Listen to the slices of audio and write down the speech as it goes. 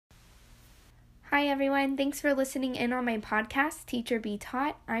Hi everyone, thanks for listening in on my podcast, Teacher Be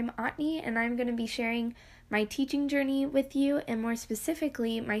Taught. I'm Otney and I'm going to be sharing my teaching journey with you and more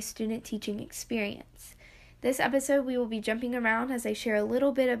specifically, my student teaching experience. This episode we will be jumping around as I share a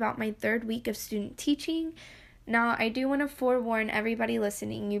little bit about my third week of student teaching. Now, I do want to forewarn everybody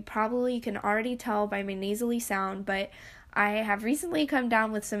listening, you probably can already tell by my nasally sound, but I have recently come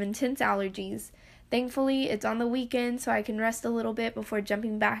down with some intense allergies. Thankfully, it's on the weekend, so I can rest a little bit before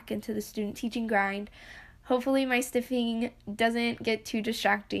jumping back into the student teaching grind. Hopefully, my stiffing doesn't get too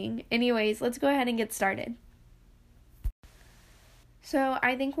distracting. Anyways, let's go ahead and get started. So,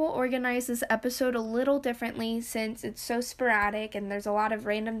 I think we'll organize this episode a little differently since it's so sporadic and there's a lot of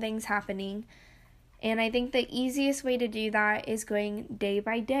random things happening. And I think the easiest way to do that is going day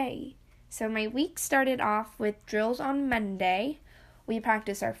by day. So, my week started off with drills on Monday. We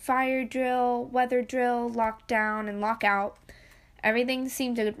practiced our fire drill, weather drill, lockdown, and lockout. Everything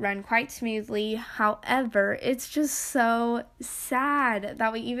seemed to run quite smoothly. However, it's just so sad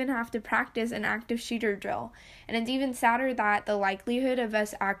that we even have to practice an active shooter drill. And it's even sadder that the likelihood of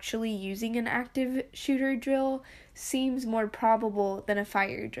us actually using an active shooter drill seems more probable than a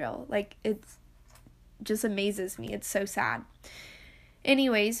fire drill. It just amazes me. It's so sad.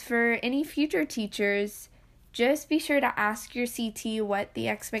 Anyways, for any future teachers, just be sure to ask your CT what the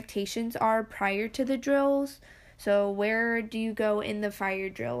expectations are prior to the drills. So where do you go in the fire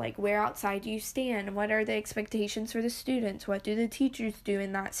drill? Where outside do you stand? What are the expectations for the students? What do the teachers do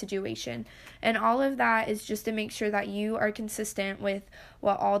in that situation? And all of that is just to make sure that you are consistent with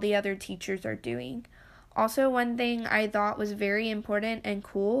what all the other teachers are doing. Also, one thing I thought was very important and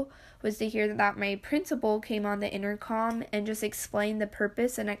cool was to hear that my principal came on the intercom and just explained the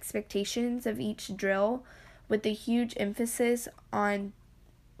purpose and expectations of each drill, with the huge emphasis on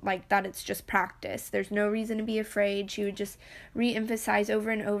that it's just practice. There's no reason to be afraid. She would just re-emphasize over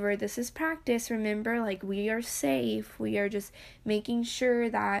and over, this is practice, remember, we are safe. We are just making sure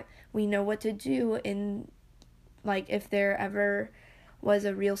that we know what to do in if there ever was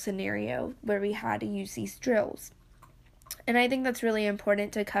a real scenario where we had to use these drills. And I think that's really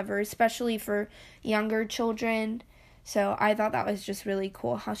important to cover, especially for younger children. So I thought that was just really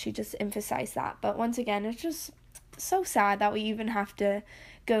cool how she just emphasized that. But once again, it's just so sad that we even have to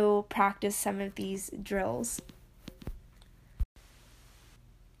go practice some of these drills.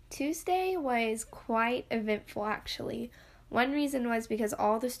 Tuesday was quite eventful, actually. One reason was because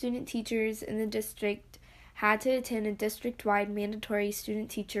all the student teachers in the district had to attend a district-wide mandatory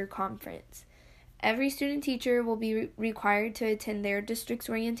student-teacher conference. Every student teacher will be required to attend their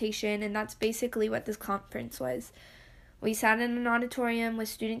district's orientation, and that's basically what this conference was. We sat in an auditorium with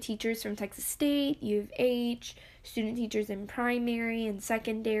student teachers from Texas State, U of H, student teachers in primary and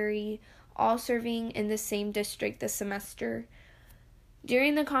secondary, all serving in the same district this semester.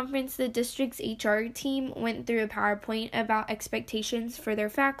 During the conference, the district's HR team went through a PowerPoint about expectations for their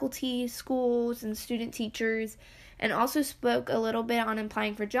faculty, schools, and student teachers, and also spoke a little bit on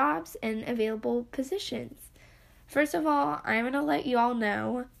applying for jobs and available positions. First of all, I'm going to let you all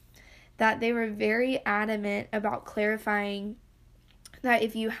know that they were very adamant about clarifying that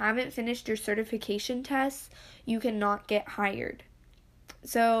if you haven't finished your certification tests, you cannot get hired.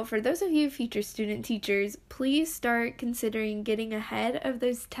 So for those of you future student teachers, please start considering getting ahead of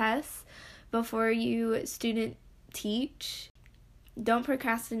those tests before you student teach. Don't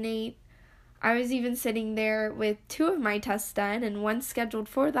procrastinate. I was even sitting there with 2 of my tests done and one scheduled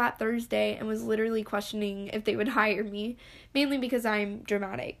for that Thursday and was literally questioning if they would hire me, mainly because I'm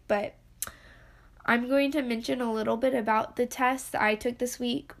dramatic. But I'm going to mention a little bit about the tests I took this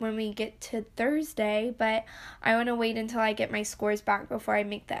week when we get to Thursday, but I want to wait until I get my scores back before I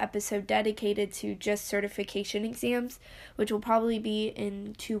make the episode dedicated to just certification exams, which will probably be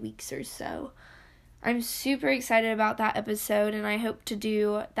in 2 weeks or so. I'm super excited about that episode, and I hope to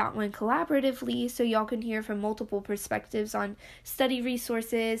do that one collaboratively so y'all can hear from multiple perspectives on study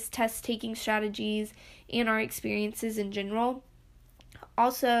resources, test-taking strategies, and our experiences in general.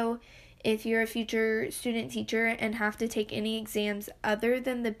 Also, if you're a future student teacher and have to take any exams other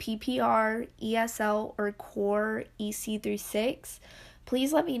than the PPR, ESL, or core EC through 6,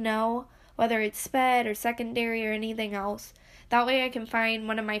 please let me know, whether it's SPED or secondary or anything else. That way I can find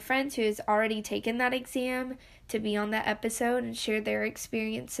one of my friends who has already taken that exam to be on that episode and share their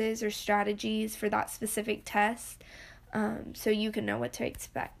experiences or strategies for that specific test, so you can know what to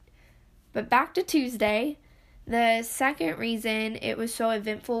expect. But back to Tuesday. The second reason it was so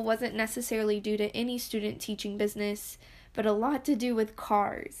eventful wasn't necessarily due to any student teaching business, but a lot to do with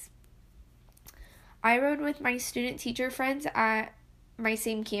cars. I rode with my student teacher friends at my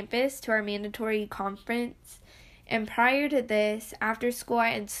same campus to our mandatory conference, And prior to this, after school, I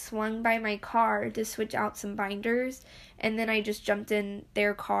had swung by my car to switch out some binders, and then I just jumped in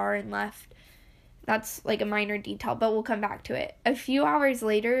their car and left. That's like a minor detail, but we'll come back to it. A few hours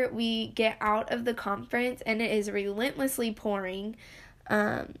later, we get out of the conference, and it is relentlessly pouring.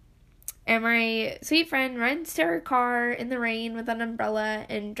 And my sweet friend runs to her car in the rain with an umbrella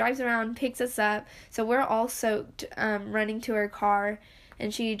and drives around, picks us up. So we're all soaked, running to her car,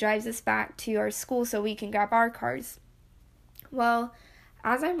 and she drives us back to our school so we can grab our cars. Well,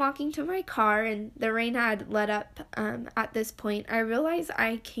 as I'm walking to my car and the rain had let up at this point, I realize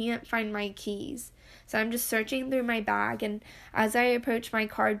I can't find my keys. So I'm just searching through my bag, and as I approach my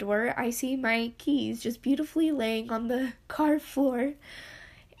car door, I see my keys just beautifully laying on the car floor.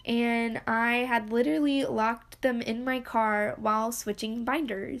 And I had literally locked them in my car while switching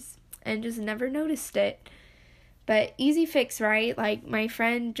binders and just never noticed it. But easy fix, right? Like, my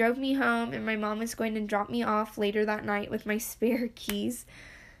friend drove me home and my mom was going to drop me off later that night with my spare keys.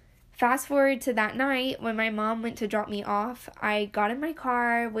 Fast forward to that night when my mom went to drop me off, I got in my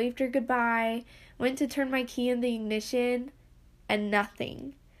car, waved her goodbye, went to turn my key in the ignition, and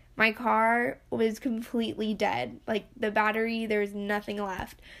nothing. My car was completely dead. Like, the battery, there was nothing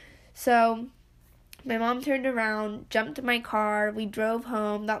left. So my mom turned around, jumped in my car, we drove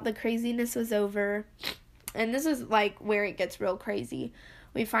home, thought the craziness was over. And this is like where it gets real crazy.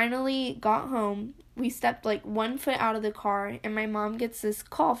 We finally got home. We stepped like 1 foot out of the car, and my mom gets this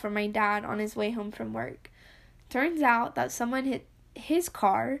call from my dad on his way home from work. Turns out that someone hit his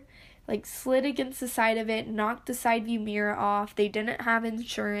car, like slid against the side of it, knocked the side view mirror off. They didn't have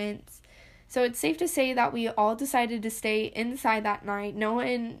insurance. So it's safe to say that we all decided to stay inside that night. No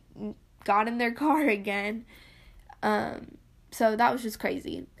one got in their car again. So that was just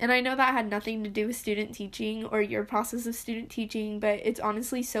crazy. And I know that had nothing to do with student teaching or your process of student teaching, but it's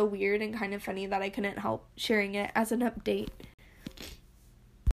honestly so weird and kind of funny that I couldn't help sharing it as an update.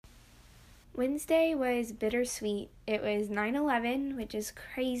 Wednesday was bittersweet. It was 9/11, which is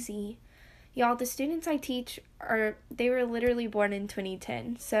crazy. Y'all, the students I teach they were literally born in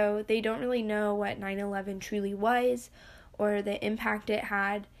 2010, so they don't really know what 9/11 truly was or the impact it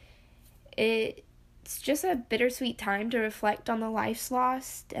had. It's just a bittersweet time to reflect on the lives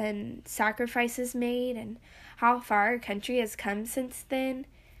lost and sacrifices made and how far our country has come since then.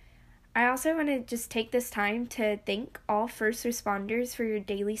 I also want to just take this time to thank all first responders for your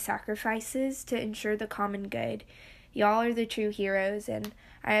daily sacrifices to ensure the common good. Y'all are the true heroes, and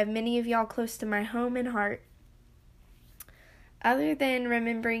I have many of y'all close to my home and heart. Other than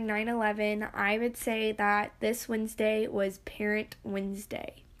remembering 9/11, I would say that this Wednesday was Parent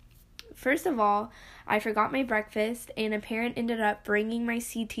Wednesday. First of all, I forgot my breakfast, and a parent ended up bringing my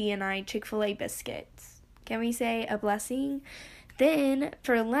CT and I Chick-fil-A biscuits. Can we say a blessing? Then,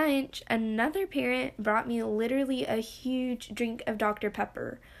 for lunch, another parent brought me literally a huge drink of Dr.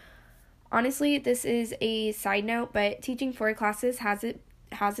 Pepper. Honestly, this is a side note, but teaching 4 classes has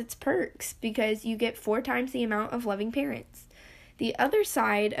its perks because you get 4 times the amount of loving parents. The other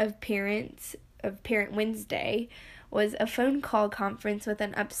side of Parent Wednesday was a phone call conference with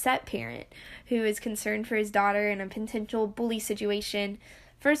an upset parent who is concerned for his daughter in a potential bully situation.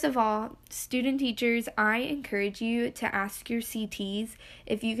 First of all, student teachers, I encourage you to ask your CTs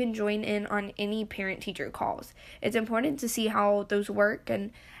if you can join in on any parent-teacher calls. It's important to see how those work,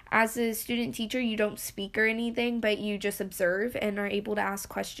 and as a student teacher, you don't speak or anything, but you just observe and are able to ask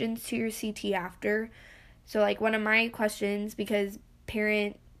questions to your CT after. So, like, one of my questions, because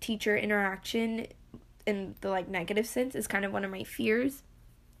parent-teacher interaction in the, like, negative sense is kind of one of my fears.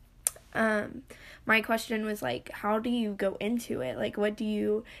 My question was, like, how do you go into it? Like, what do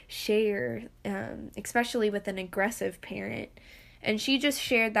you share, especially with an aggressive parent? And she just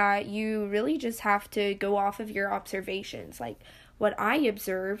shared that you really just have to go off of your observations. Like, what I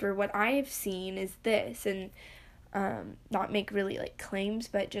observe or what I have seen is this, and not make really, like, claims,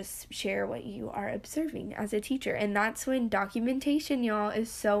 but just share what you are observing as a teacher. And that's when documentation, y'all, is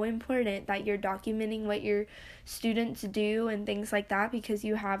so important, that you're documenting what your students do and things like that, because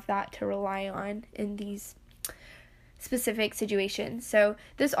you have that to rely on in these specific situations. So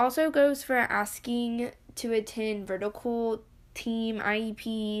this also goes for asking to attend vertical team,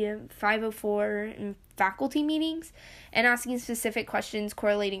 IEP, 504, and faculty meetings, and asking specific questions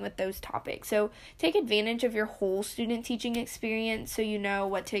correlating with those topics. So take advantage of your whole student teaching experience so you know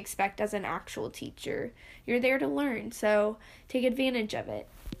what to expect as an actual teacher. You're there to learn, so take advantage of it.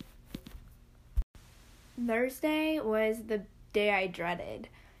 Thursday was the day I dreaded.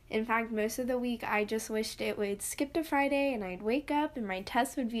 In fact, most of the week I just wished it would skip to Friday and I'd wake up and my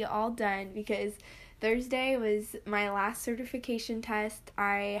tests would be all done, because Thursday was my last certification test.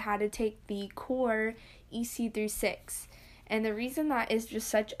 I had to take the core EC through 6. And the reason that is just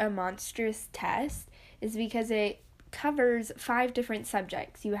such a monstrous test is because it covers 5 different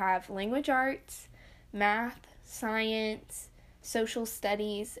subjects. You have language arts, math, science, social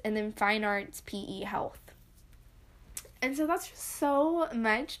studies, and then fine arts, PE, health. And so that's just so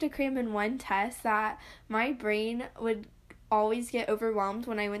much to cram in one test that my brain would always get overwhelmed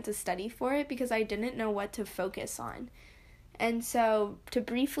when I went to study for it because I didn't know what to focus on. And so to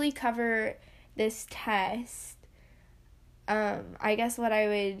briefly cover this test, I guess what I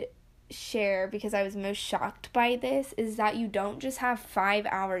would share, because I was most shocked by this, is that you don't just have 5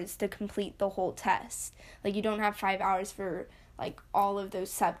 hours to complete the whole test. Like, you don't have 5 hours for, like, all of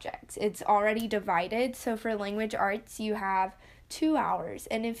those subjects. It's already divided. So for language arts, you have 2 hours.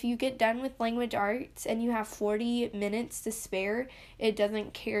 And if you get done with language arts and you have 40 minutes to spare, it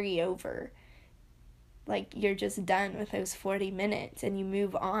doesn't carry over. Like, you're just done with those 40 minutes and you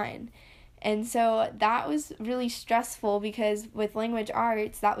move on. And so that was really stressful because with language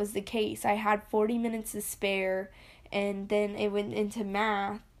arts, that was the case. I had 40 minutes to spare, and then it went into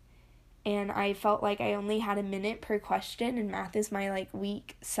math, and I felt like I only had a minute per question, and math is my, like,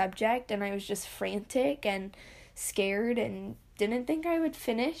 weak subject, and I was just frantic and scared and didn't think I would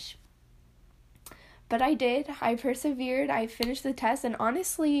finish. But I did. I persevered. I finished the test, and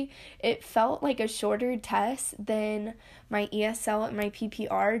honestly, it felt like a shorter test than my ESL and my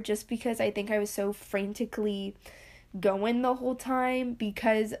PPR just because I think I was so frantically going the whole time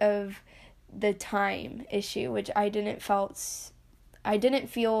because of the time issue, which I didn't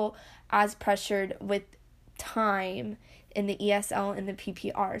feel as pressured with time in the ESL and the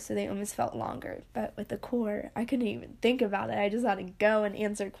PPR, so they almost felt longer. But with the core, I couldn't even think about it. I just had to go and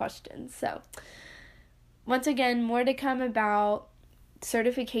answer questions. So once again, more to come about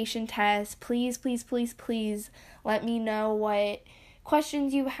certification tests. Please, please, please, please let me know what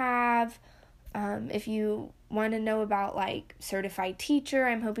questions you have. If you want to know about, like, certified teacher,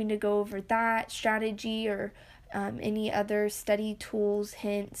 I'm hoping to go over that strategy, or any other study tools,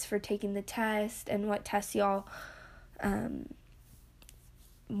 hints for taking the test, and what tests y'all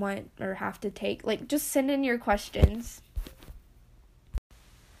want or have to take. Like, just send in your questions.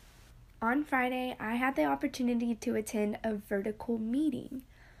 On Friday, I had the opportunity to attend a vertical meeting.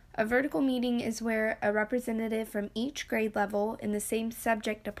 A vertical meeting is where a representative from each grade level in the same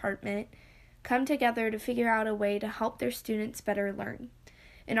subject department come together to figure out a way to help their students better learn.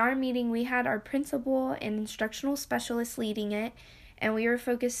 In our meeting, we had our principal and instructional specialist leading it, and we were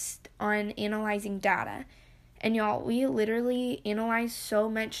focused on analyzing data. And y'all, we literally analyzed so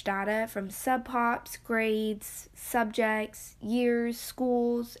much data from sub-pops, grades, subjects, years,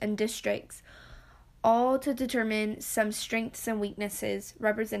 schools, and districts, all to determine some strengths and weaknesses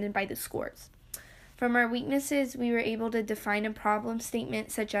represented by the scores. From our weaknesses, we were able to define a problem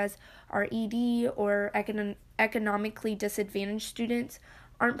statement such as our ED or economically disadvantaged students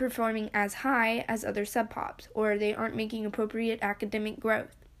aren't performing as high as other sub-pops, or they aren't making appropriate academic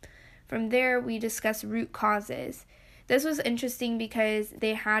growth. From there, we discussed root causes. This was interesting because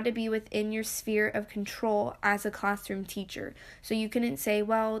they had to be within your sphere of control as a classroom teacher. So you couldn't say,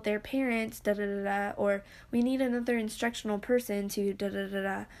 well, their parents, da-da-da-da, or we need another instructional person to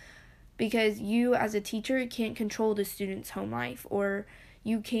da-da-da-da, because you as a teacher can't control the student's home life, or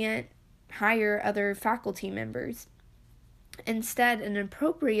you can't hire other faculty members. Instead, an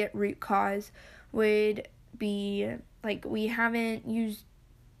appropriate root cause would be, like, we haven't used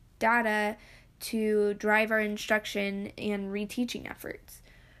data to drive our instruction and reteaching efforts.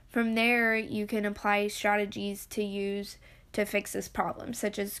 From there, you can apply strategies to use to fix this problem,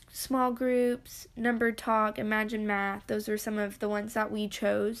 such as small groups, number talk, imagine math. Those are some of the ones that we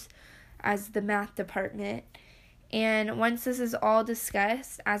chose as the math department. And once this is all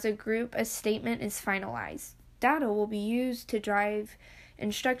discussed as a group, a statement is finalized. Data will be used to drive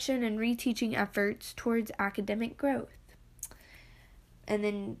instruction and reteaching efforts towards academic growth. And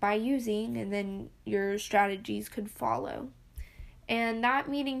then by using, and then your strategies could follow. And that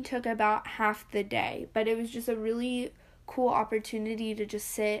meeting took about half the day, but it was just a really cool opportunity to just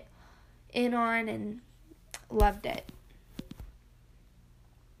sit in on, and loved it.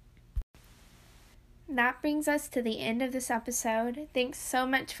 That brings us to the end of this episode. Thanks so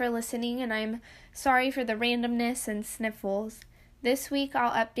much for listening, and I'm sorry for the randomness and sniffles. This week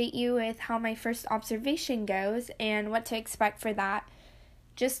I'll update you with how my first observation goes and what to expect for that.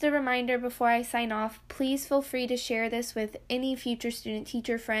 Just a reminder before I sign off, please feel free to share this with any future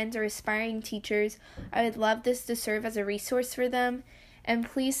student-teacher friends or aspiring teachers. I would love this to serve as a resource for them. And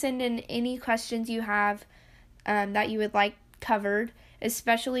please send in any questions you have that you would like covered,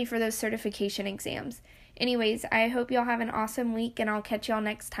 especially for those certification exams. Anyways, I hope y'all have an awesome week, and I'll catch y'all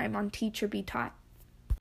next time on Teach or Be Taught.